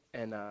persistent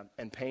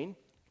and pain.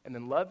 And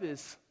then love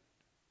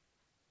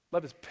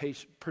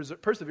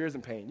perseveres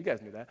in pain. You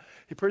guys knew that.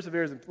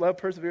 Love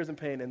perseveres in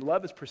pain, and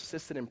love is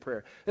persistent in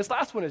prayer. This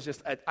last one is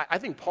just, I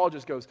think Paul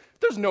just goes,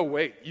 there's no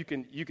way you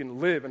can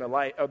live in a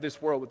light of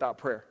this world without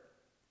prayer.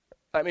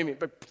 I mean,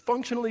 but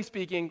functionally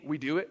speaking, we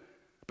do it.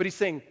 But he's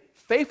saying,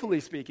 faithfully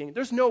speaking,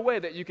 there's no way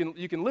that you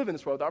can live in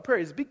this world without prayer.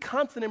 He's be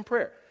constant in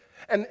prayer.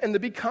 And to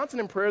be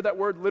constant in prayer, that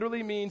word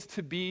literally means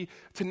to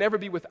never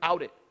be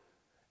without it.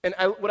 And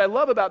what I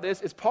love about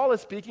this is Paul is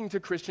speaking to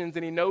Christians,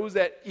 and he knows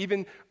that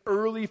even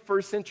early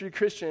first century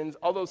Christians,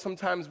 although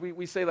sometimes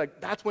we say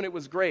like, that's when it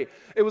was great,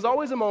 it was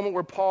always a moment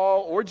where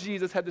Paul or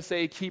Jesus had to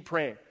say, keep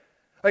praying.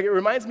 Like it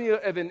reminds me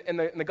of in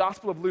the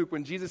Gospel of Luke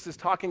when Jesus is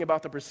talking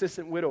about the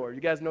persistent widower.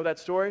 You guys know that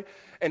story?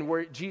 And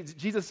where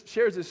Jesus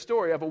shares this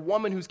story of a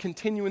woman who's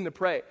continuing to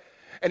pray.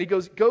 And he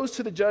goes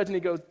to the judge and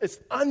he goes, it's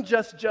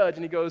unjust judge.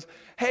 And he goes,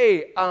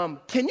 hey,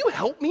 can you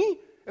help me?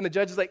 And the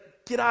judge is like,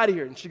 get out of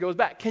here. And she goes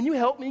back, can you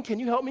help me? Can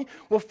you help me?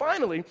 Well,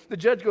 finally, the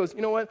judge goes,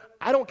 you know what?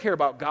 I don't care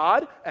about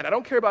God and I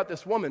don't care about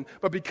this woman,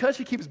 but because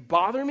she keeps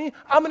bothering me,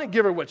 I'm going to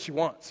give her what she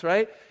wants,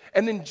 right?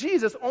 And then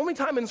Jesus, only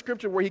time in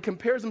Scripture where he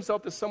compares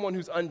himself to someone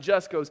who's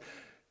unjust, goes,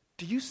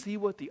 do you see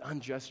what the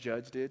unjust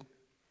judge did?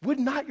 Would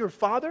not your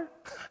Father,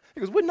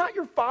 he goes, would not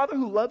your Father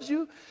who loves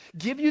you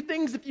give you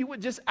things if you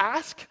would just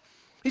ask?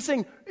 He's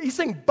saying,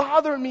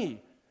 bother me.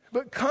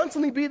 But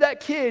constantly be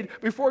that kid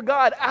before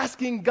God,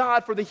 asking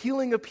God for the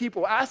healing of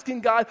people,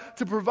 asking God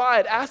to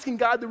provide, asking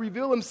God to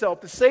reveal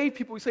himself, to save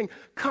people. He's saying,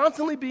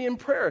 constantly be in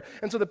prayer.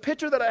 And so the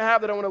picture that I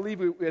have that I want to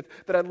leave you with,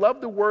 that I love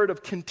the word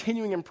of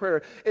continuing in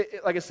prayer,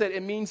 like I said,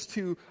 it means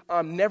to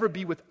never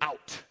be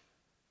without.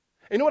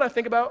 And you know what I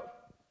think about?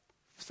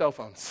 Cell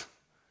phones.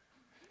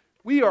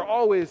 We are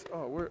always,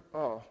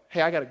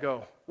 hey, I got to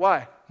go.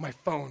 Why? My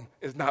phone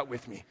is not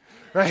with me,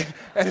 right?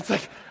 And it's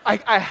like,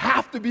 I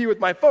have to be with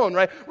my phone,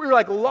 right? We were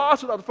like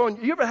lost without the phone.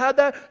 You ever had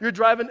that? You're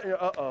driving, and you're,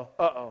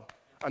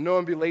 I know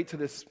I'm going to be late to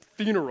this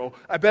funeral.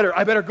 I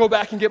better go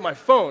back and get my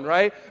phone,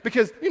 right?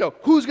 Because,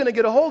 who's going to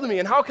get a hold of me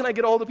and how can I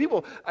get a hold of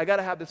people? I got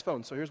to have this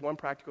phone. So here's one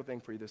practical thing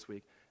for you this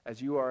week.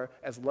 As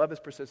love is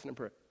persistent in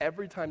prayer,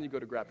 every time you go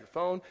to grab your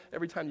phone,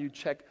 every time you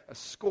check a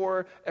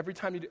score, every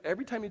time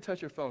you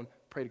touch your phone,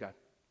 pray to God.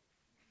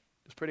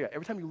 Just pray to God.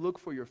 Every time you look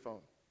for your phone,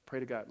 pray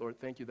to God. Lord,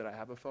 thank you that I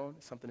have a phone.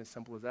 Something as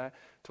simple as that.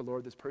 To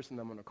Lord, this person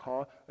I'm going to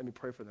call, let me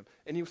pray for them.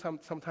 And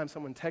sometimes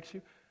someone texts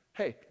you,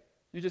 hey,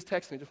 you just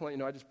text me, just want to let you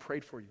know I just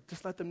prayed for you.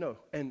 Just let them know.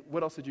 And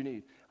what else did you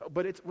need?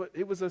 But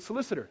it was a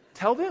solicitor.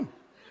 Tell them.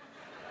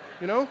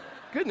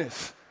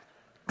 Goodness.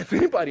 If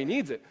anybody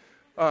needs it.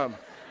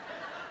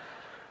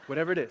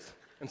 Whatever it is.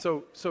 And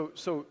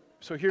so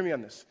hear me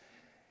on this.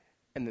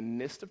 In the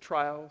midst of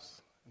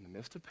trials, in the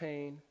midst of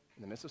pain,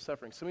 in the midst of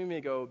suffering, some of you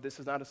may go, this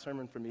is not a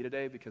sermon for me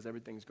today because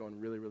everything's going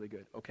really, really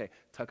good. Okay,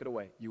 tuck it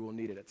away. You will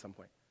need it at some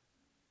point.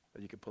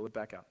 But you can pull it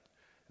back out.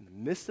 In the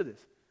midst of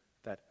this,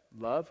 that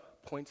love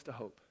points to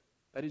hope.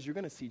 That is, you're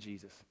going to see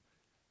Jesus.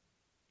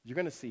 You're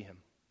going to see him.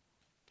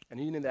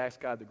 And you need to ask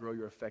God to grow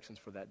your affections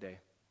for that day.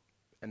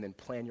 And then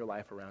plan your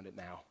life around it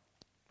now.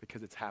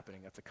 Because it's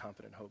happening. That's a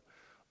confident hope.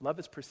 Love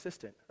is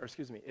persistent.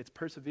 It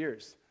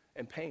perseveres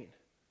in pain.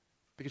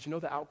 Because you know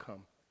the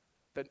outcome.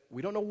 That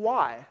we don't know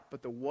why,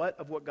 but the what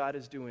of what God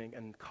is doing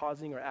and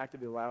causing or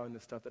actively allowing the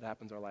stuff that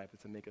happens in our life is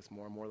to make us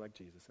more and more like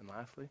Jesus. And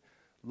lastly,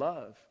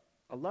 love.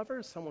 A lover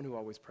is someone who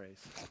always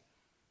prays.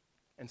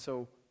 And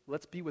so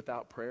let's be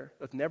without prayer.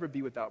 Let's never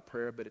be without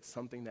prayer, but it's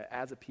something that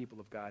as a people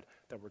of God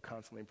that we're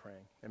constantly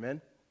praying.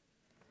 Amen?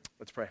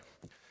 Let's pray.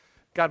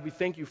 God, we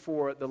thank you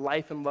for the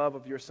life and love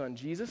of your son,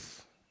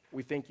 Jesus.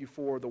 We thank you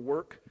for the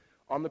work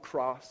on the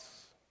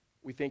cross.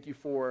 We thank you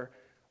for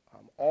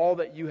all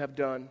that you have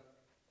done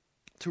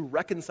to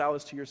reconcile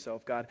us to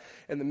yourself, God.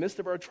 In the midst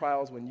of our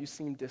trials, when you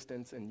seem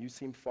distant and you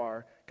seem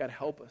far, God,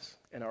 help us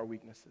in our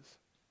weaknesses.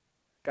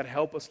 God,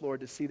 help us,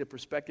 Lord, to see the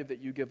perspective that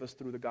you give us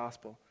through the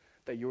gospel,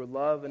 that your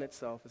love in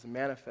itself is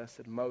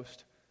manifested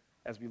most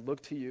as we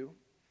look to you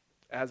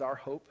as our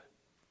hope,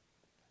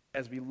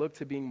 as we look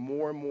to being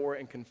more and more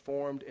and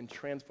conformed and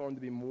transformed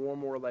to be more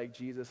and more like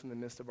Jesus in the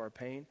midst of our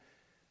pain.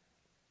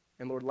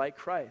 And Lord, like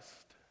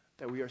Christ,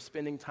 that we are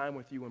spending time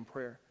with you in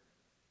prayer,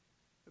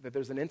 that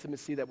there's an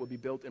intimacy that will be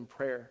built in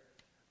prayer,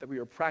 that we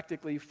are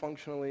practically,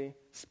 functionally,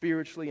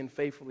 spiritually, and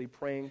faithfully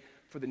praying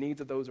for the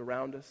needs of those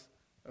around us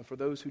and for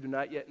those who do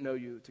not yet know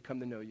you to come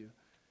to know you.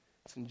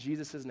 It's in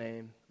Jesus'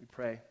 name we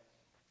pray.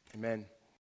 Amen.